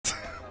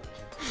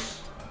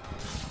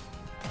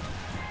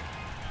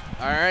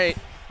All right,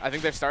 I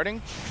think they're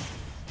starting.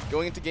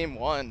 Going into game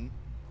 1.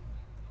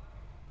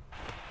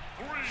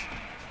 3,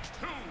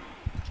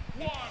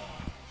 2, 1,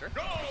 Sure.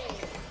 go!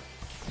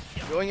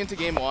 Going into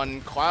game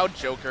 1, Cloud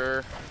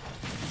Joker.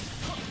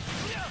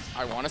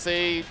 I want to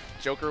say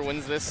Joker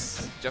wins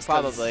this. Just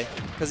Probably,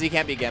 because he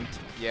can't be gimped.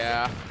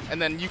 Yeah, and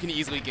then you can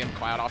easily gimp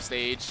Cloud off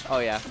stage. Oh,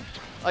 yeah.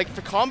 Like,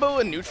 the combo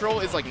in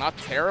neutral is, like, not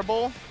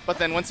terrible, but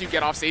then once you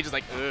get off stage, it's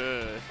like,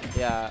 ugh.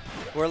 Yeah.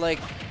 We're like,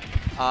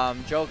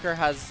 Joker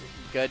has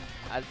good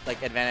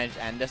like advantage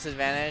and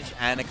disadvantage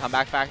and a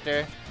comeback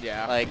factor.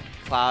 Yeah. Like,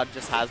 Cloud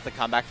just has the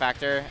comeback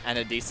factor and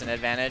a decent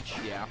advantage.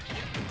 Yeah,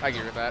 I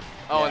agree with that.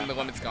 Oh, Yeah. and the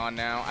limit's gone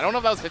now. I don't know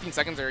if that was 15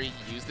 seconds or he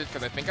used it,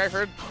 because I think I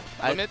heard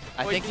limit.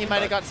 I think he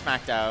might have got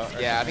smacked out.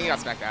 Yeah, I think he got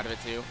smacked out of it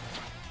too.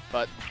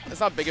 But it's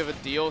not big of a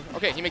deal.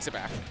 Okay, he makes it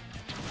back.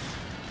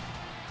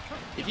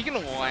 If he can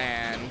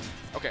land,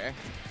 okay.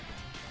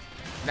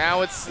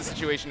 Now it's a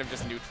situation of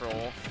just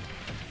neutral.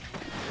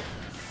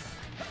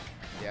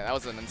 Yeah, that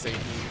was an unsafe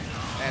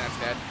move. And that's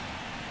dead.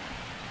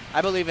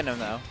 I believe in him,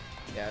 though.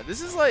 Yeah,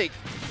 this is like,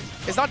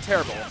 it's not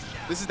terrible.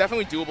 This is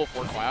definitely doable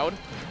for Cloud,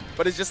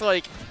 but it's just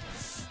like,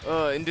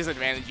 in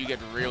disadvantage, you get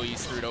really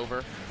screwed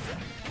over.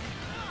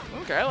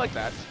 Okay, I like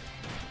that.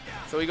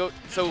 So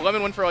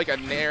Lemmon went for like a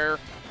nair,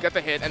 got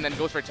the hit, and then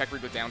goes for a tech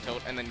read with down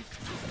tilt, and then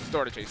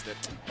sort of chased it,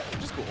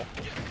 which is cool.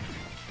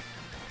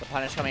 The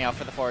punish coming out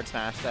for the forward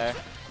smash there.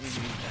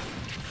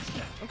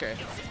 Okay.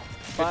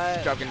 But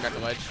Good job getting back to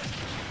ledge.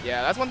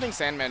 Yeah, that's one thing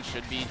Sandman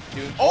should be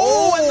doing.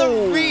 Oh, and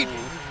the read!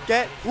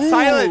 Get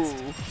silenced!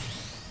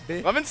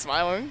 Lemmon's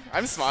smiling.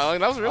 I'm smiling.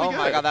 That was really good. Oh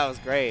my god, that was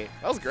great.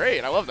 That was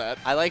great. I love that.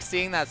 I like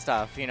seeing that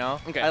stuff, you know?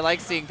 Okay. I like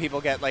seeing people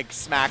get, like,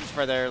 smacked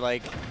for their,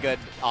 like, good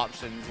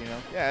options, you know?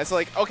 Yeah, it's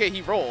like, okay,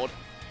 he rolled,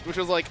 which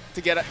was like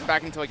to get it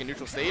back into like a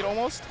neutral state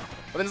almost.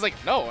 But then it's like,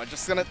 no, I'm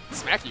just gonna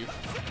smack you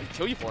and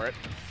kill you for it.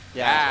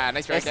 Yeah. Ah,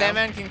 nice right If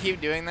Sandman can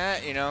keep doing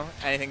that, you know,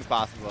 anything's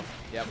possible.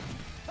 Yep.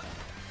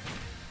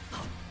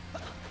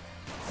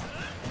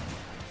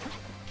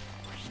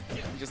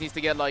 He just needs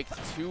to get like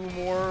 2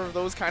 more of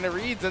those kind of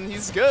reads and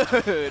he's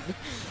good.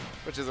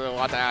 Which is a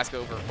lot to ask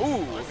over.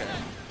 Ooh, okay.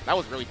 That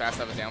was really fast.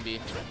 That was down B.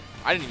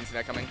 I didn't even see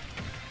that coming.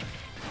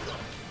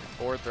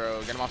 Forward throw.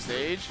 Get him off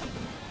stage.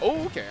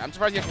 Oh, okay. I'm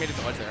surprised he actually made it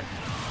to ledge there.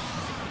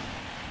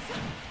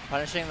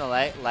 Punishing the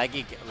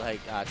leggy,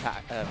 like,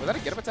 attack. Was that a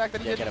get up attack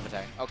that he Yeah, did? get up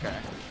attack. Okay.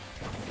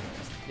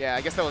 Yeah,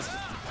 I guess that was...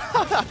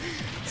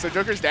 So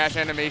Joker's dash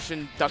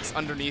animation ducks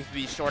underneath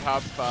the short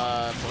hop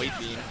blade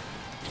beam.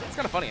 It's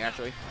kind of funny,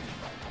 actually.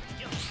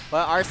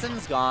 But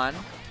Arsen's gone,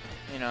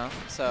 you know,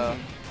 so...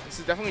 This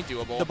is definitely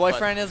doable. The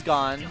boyfriend is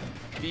gone.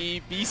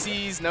 The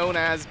BC's known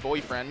as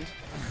boyfriend.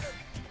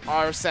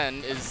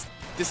 Arsene is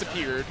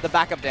disappeared. The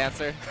backup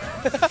dancer.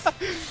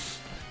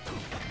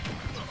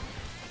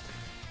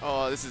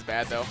 Oh, this is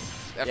bad, though.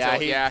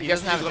 Yeah, he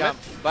doesn't have a jump.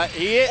 But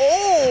he...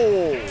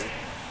 Oh!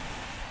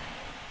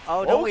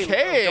 Oh, don't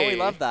Okay. we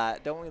love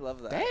that? Don't we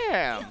love that?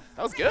 Damn!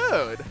 That was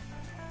good.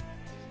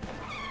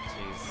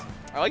 Jeez.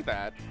 I like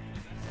that.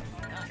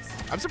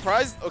 I'm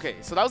surprised. Okay,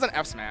 so that was an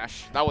F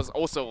smash. That was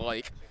also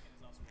like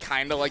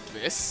kind of like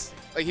this.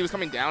 Like he was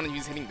coming down and he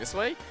was hitting this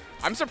way.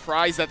 I'm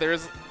surprised that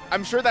there's.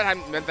 I'm sure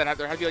that meant that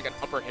there had to be like an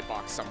upper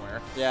hitbox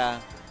somewhere. Yeah.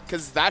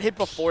 Because that hit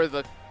before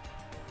the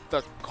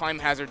climb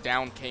hazard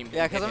down came.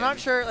 Yeah, because I'm not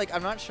sure.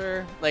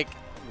 Like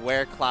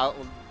where Cloud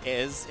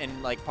is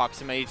in like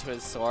proximity to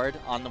his sword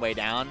on the way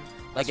down.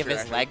 Like That's if true,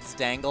 his actually. legs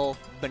dangle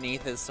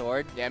beneath his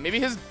sword. Yeah, maybe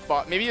his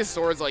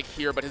sword's like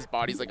here, but his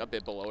body's like a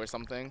bit below or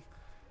something.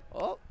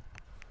 Oh.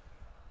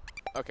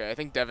 Okay, I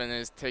think Devin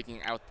is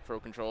taking out the Pro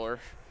Controller.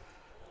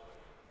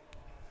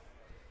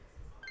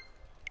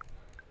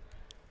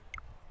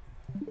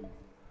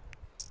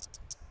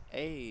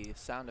 Hey,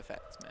 sound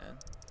effects, man.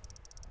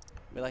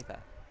 We like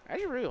that. I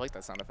actually really like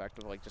that sound effect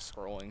of like just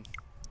scrolling.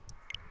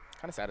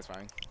 Kind of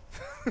satisfying.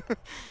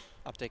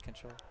 Update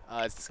control.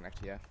 It's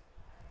disconnected, yeah.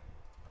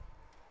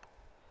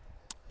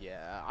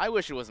 Yeah, I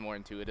wish it was more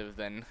intuitive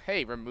than,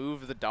 hey,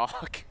 remove the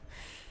dock.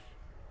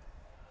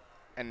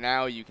 And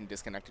now you can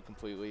disconnect it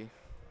completely.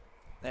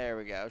 There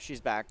we go.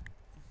 She's back.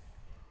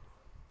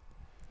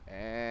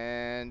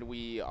 And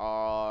we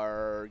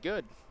are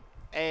good.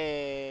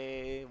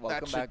 Hey,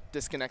 welcome that back. should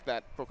disconnect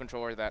that Pro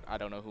Controller that I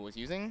don't know who was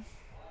using.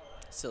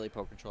 Silly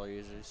Pro Controller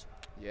users.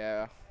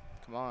 Yeah,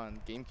 come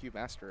on, GameCube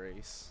Master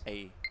Race.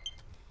 Hey.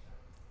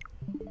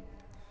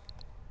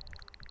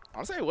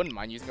 Honestly, I wouldn't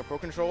mind using a Pro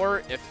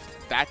Controller if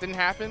that didn't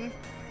happen.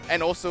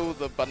 And also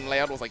the button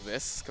layout was like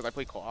this, because I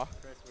play Claw.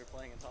 Chris, we're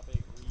playing in top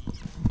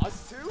 8.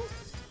 Us too?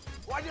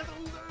 Why'd you have to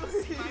lose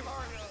early?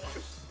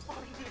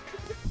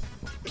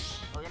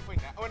 We're gonna play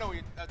now. Oh, no,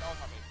 that's all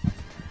top 8.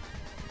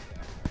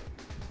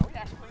 Are we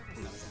actually playing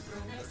for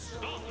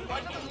 7?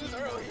 Why'd you have to lose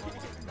early?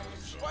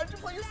 Why'd you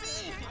play your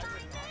seed?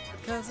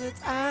 Because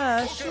it's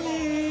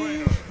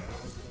Ashley.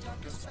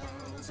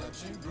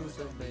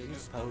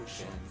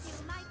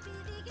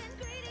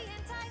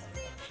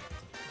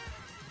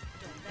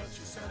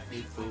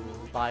 Be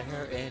fooled by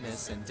her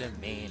innocent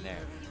demeanor.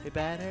 You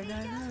better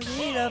learn to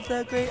read of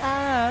the great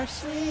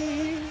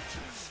Ashley. I'm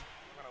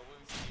gonna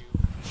lose you.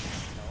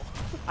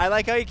 I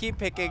like how you keep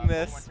picking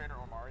this.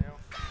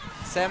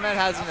 Sandman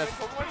has an.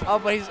 Oh,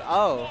 but he's.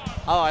 Oh,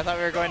 I thought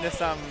we were going to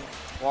some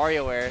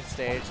WarioWare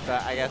stage,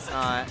 but I guess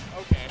not.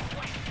 Okay.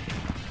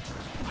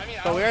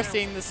 But we are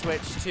seeing the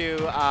switch to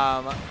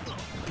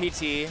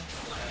PT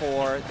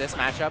for this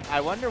matchup. I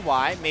wonder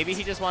why. Maybe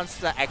he just wants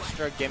the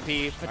extra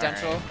gimpy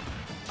potential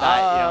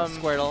that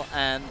Squirtle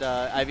and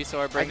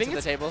Ivysaur bring to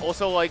the table.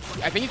 Also, like,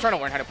 I think he's trying to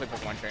learn how to play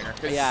Pokemon Trainer.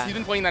 Because he's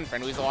been playing that in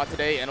friendlies a lot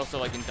today, and also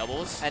like in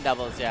doubles. And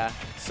doubles, yeah.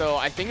 So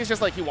I think it's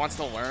just like he wants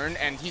to learn,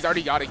 and he's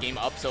already got a game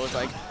up. So it's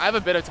like I have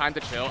a bit of time to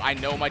chill. I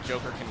know my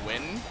Joker can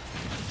win.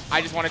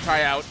 I just want to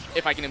try out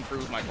if I can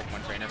improve my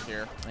Pokemon Trainer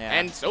here. Yeah.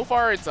 And so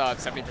far, it's a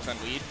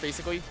 70% lead,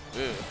 basically.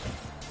 Ugh.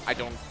 I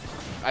think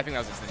that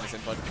was just a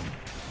misinput.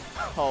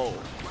 Oh.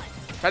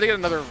 Try to get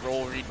another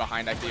roll read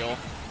behind, I feel,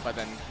 but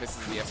then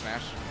misses the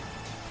S-Smash.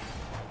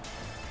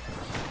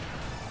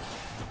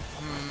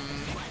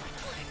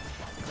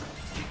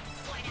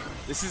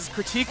 This is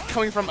critique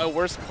coming from a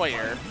worse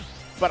player,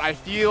 but I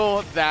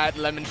feel that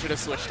Lemmon should have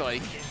switched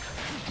like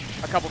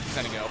a couple %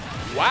 ago.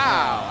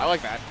 Wow, I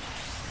like that.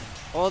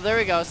 Well, there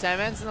we go.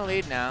 Sandman's in the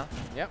lead now.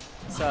 Yep.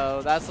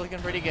 So that's looking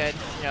pretty good.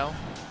 You know,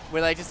 we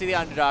like to see the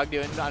underdog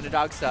doing the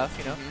underdog stuff.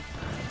 You know.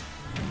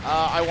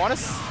 I want to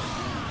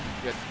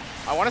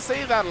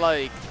say that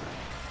like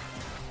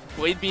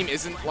Blade Beam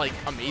isn't like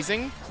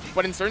amazing,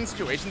 but in certain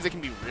situations it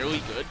can be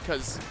really good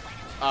because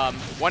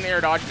one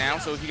air dodge now.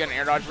 So if you get an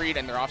air dodge read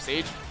and they're off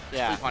stage,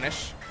 free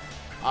punish.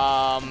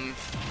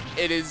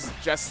 It is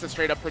just a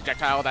straight up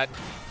projectile that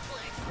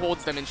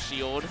holds them in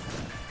shield.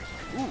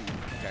 Ooh.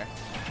 Okay.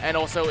 And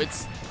also,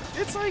 it's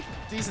like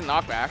decent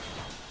knockback.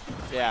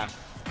 Yeah.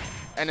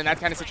 And in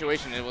that kind of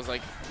situation, it was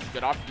like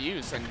good off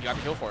use, and you got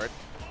the kill for it.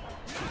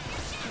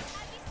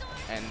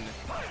 And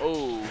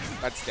oh,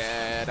 that's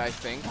dead, I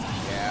think.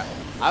 Yeah.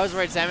 I was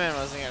worried Sandman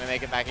wasn't gonna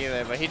make it back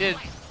either, but he did.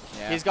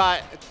 Yeah. He's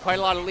got quite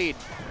a lot of lead.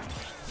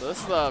 So this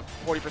is the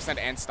 40%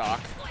 and stock.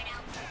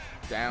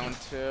 Down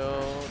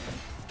till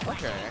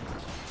okay.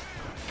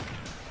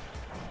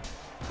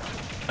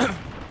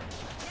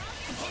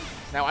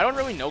 Now, I don't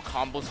really know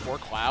combos for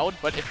Cloud,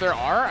 but if there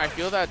are, I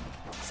feel that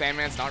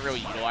Sandman's not really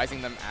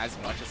utilizing them as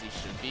much as he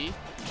should be.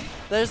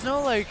 There's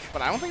no, like...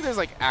 But I don't think there's,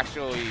 like,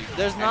 actually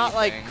There's not,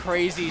 like,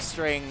 crazy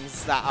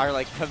strings that are,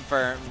 like,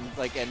 confirmed,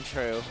 like, and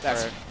true.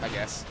 That's, I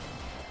guess.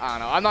 I don't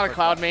know. I'm not a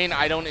Cloud main.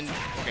 I don't...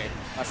 Okay,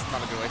 that's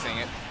not a good way of saying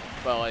it.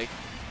 But, like,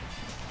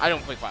 I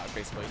don't play Cloud,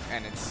 basically.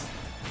 And it's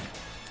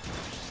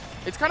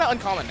kind of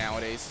uncommon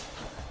nowadays.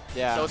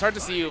 Yeah. So it's hard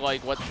to see,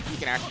 like, what he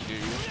can actually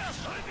do.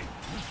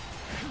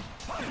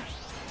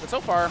 But so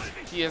far,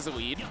 he has a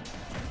lead,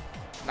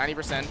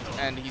 90%,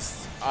 and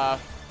he's, don't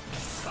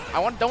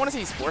want to say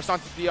he's forced on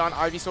to be on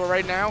Ivysaur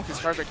right now, because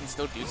Charizard can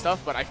still do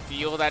stuff, but I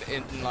feel that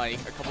in, like,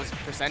 a couple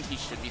 % he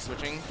should be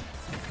switching.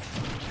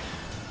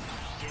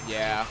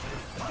 Yeah.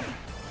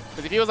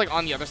 Because if he was, like,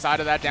 on the other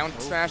side of that down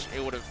smash,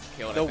 it would have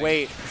killed the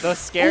weight, the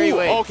scary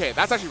weight. Okay,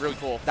 that's actually really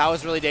cool. That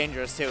was really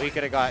dangerous, too. He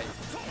could have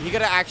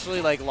actually,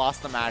 like,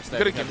 lost the match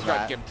there. Could have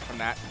got gimped from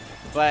that.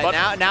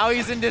 But now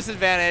he's in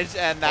disadvantage,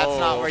 and that's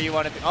not where you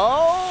want to be.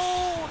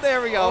 Oh,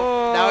 there we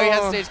go. Now he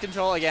has stage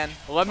control again.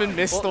 Lemon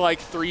missed like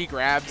 3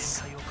 grab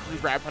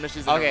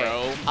punishes in a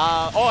row.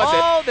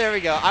 Oh, there we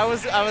go. I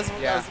was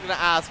gonna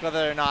ask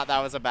whether or not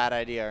that was a bad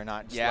idea or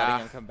not, just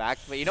letting him come back.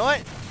 But you know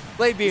what?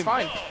 Blade Beam. It's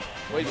fine.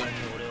 Blade Beam.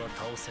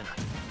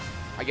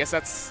 I guess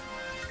that's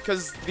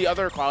because the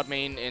other Cloud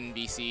main in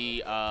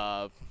BC,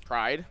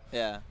 Pride.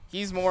 Yeah.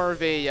 He's more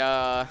of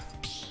a.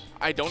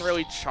 I don't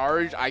really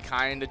charge. I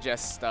kind of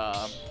just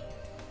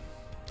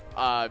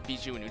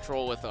beat you in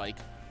neutral with like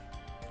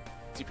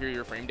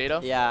superior frame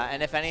data. Yeah,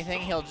 and if anything,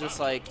 he'll just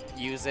like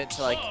use it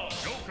to like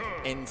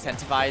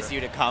incentivize you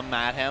to come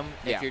at him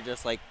if you're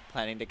just like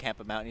planning to camp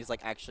him out. And he's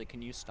like, actually,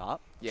 can you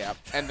stop? Yeah,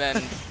 and then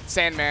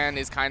Sandman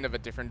is kind of a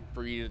different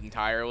breed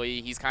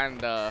entirely. He's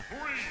kind of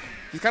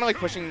like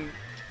pushing,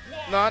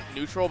 not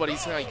neutral, but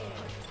he's like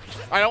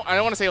I don't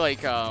want to say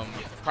like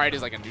Pride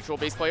is like a neutral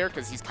based player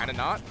because he's kind of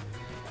not.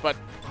 But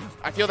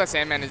I feel that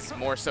Sandman is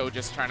more so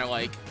just trying to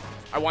like,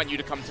 I want you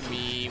to come to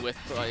me with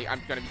like,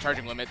 I'm going to be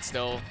charging limit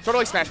still. Sort of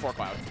like Smash 4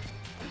 Cloud.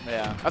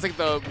 Yeah. That's like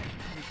the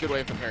good way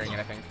of comparing it,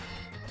 I think.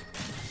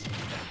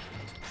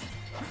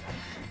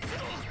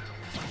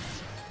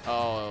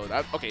 Oh,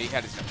 okay, he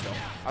had his jump still.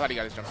 I thought he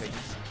got his jump taken.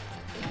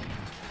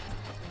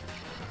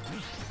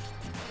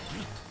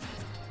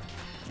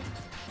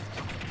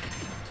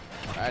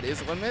 That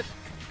is limit.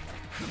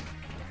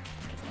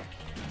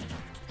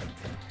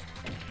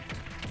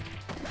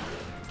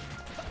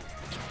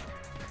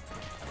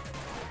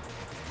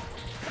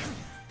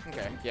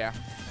 Okay, yeah.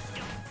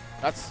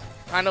 That's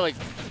kind of like,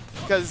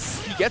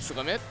 because he gets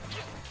limit,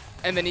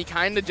 and then he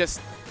kind of just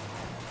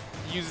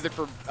uses it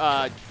for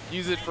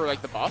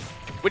like the buff,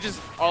 which is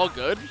all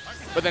good.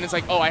 But then it's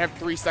like, oh, I have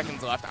 3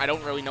 seconds left. I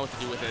don't really know what to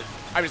do with it.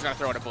 I'm just gonna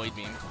throw out a Blade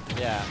Beam.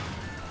 Yeah.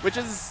 Which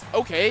is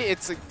okay.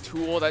 It's a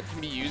tool that can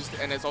be used,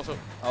 and it's also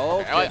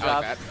okay, I like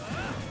that.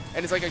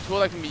 And it's like a tool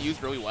that can be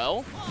used really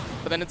well.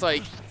 But then it's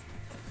like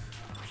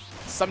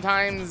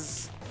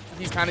sometimes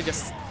he's kind of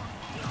just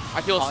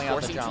I feel it's calling out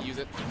the forcing to jump. use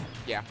it.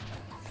 Yeah.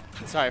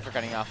 Sorry for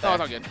cutting you off No, there.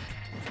 it's all good.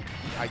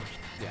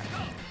 Yeah.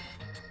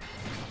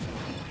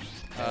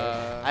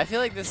 I feel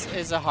like this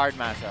is a hard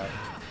matchup.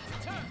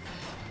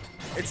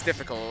 It's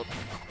difficult.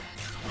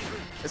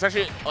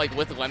 Especially like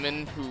with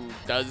Lemmon, who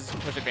does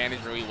push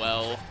advantage really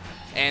well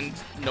and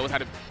knows how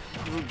to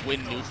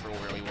win neutral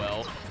really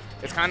well.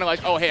 It's kind of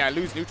like, oh, hey, I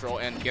lose neutral,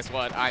 and guess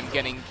what? I'm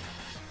getting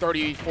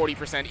 30,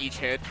 40% each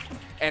hit,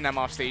 and I'm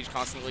off stage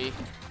constantly.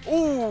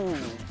 Ooh!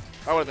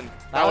 That would have been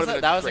That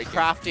was a great game.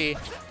 crafty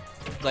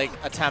like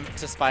attempt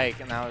to spike,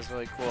 and that was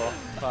really cool.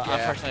 But Yeah.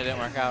 unfortunately, it didn't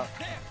work out.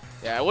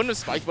 Yeah, I wouldn't have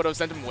spiked, but I would have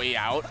sent him way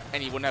out,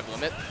 and he wouldn't have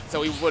limit,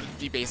 so he would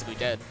be basically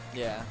dead.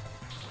 Yeah.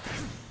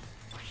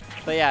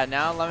 But yeah,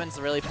 now Lemmon's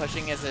really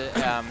pushing his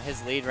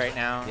lead right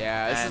now.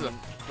 Yeah, this is a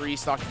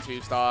 3-stock to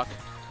 2-stock.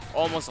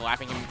 Almost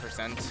lapping him in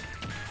percent.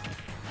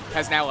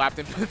 Has now lapped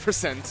him in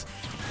percent.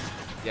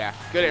 Yeah,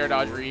 good air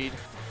dodge read.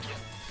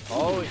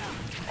 Oh.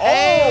 Oh!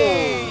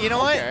 Hey, you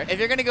know Okay. what? If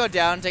you're gonna go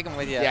down, take him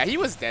with you. Yeah, he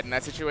was dead in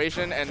that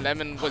situation, and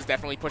Lemmon was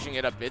definitely pushing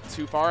it a bit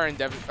too far, and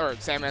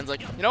Sandman's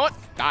like, you know what?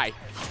 Die.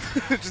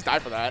 Just die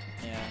for that.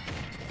 Yeah.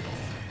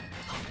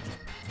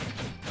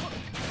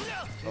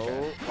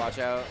 Oh, watch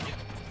out.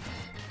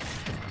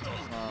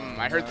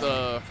 I heard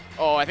the...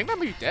 Oh, I think that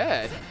might be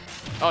dead.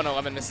 Oh, no,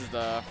 Lemmon misses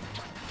the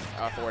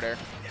forward air.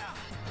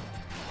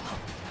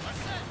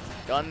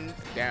 Gun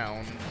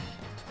down,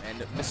 and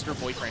Mr.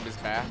 Boyfriend is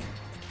back.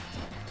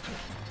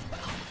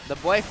 The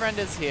boyfriend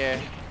is here.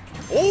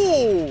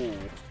 Oh!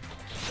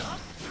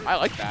 I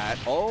like that.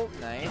 Oh,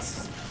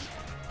 nice.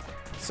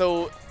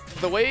 So,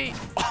 the way...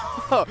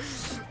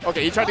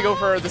 Okay, he tried to go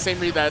for the same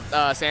read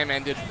that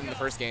Sandman did in the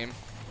first game.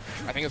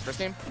 I think it was first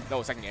game?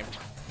 No, second game.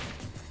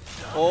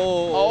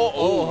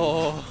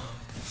 Oh.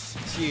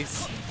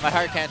 Jeez. My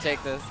heart can't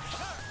take this.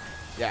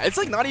 Yeah, it's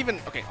like not even...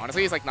 Okay,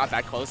 honestly, it's like not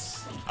that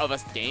close of a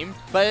game.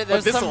 But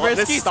there's this some this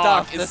risky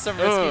stock stuff. is- There's some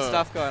risky ugh.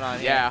 stuff going on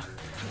here. Yeah.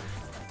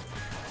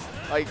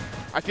 Like,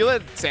 I feel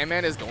that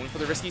Sandman is going for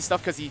the risky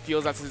stuff because he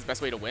feels that's his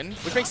best way to win,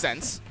 which makes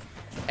sense.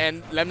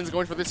 And Lemmon's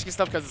going for the risky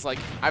stuff because it's like,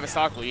 I have a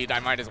stock lead, I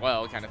might as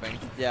well, kind of thing.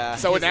 Yeah.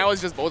 So now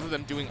it's just both of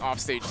them doing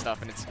off-stage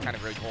stuff, and it's kind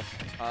of really cool.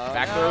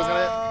 Back throw's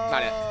on it?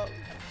 Not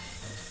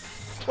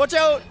it. Watch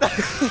out!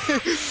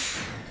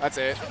 That's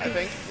it, I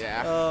think.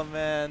 Yeah. Oh,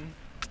 man.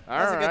 All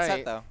That was right. a good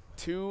set, though.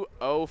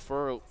 2-0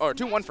 for... Or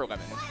 2-1 for Lemmon.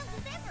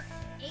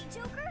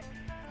 Joker?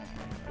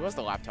 Who has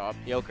the laptop?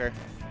 Joker.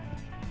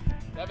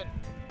 Devin, is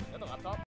that the laptop?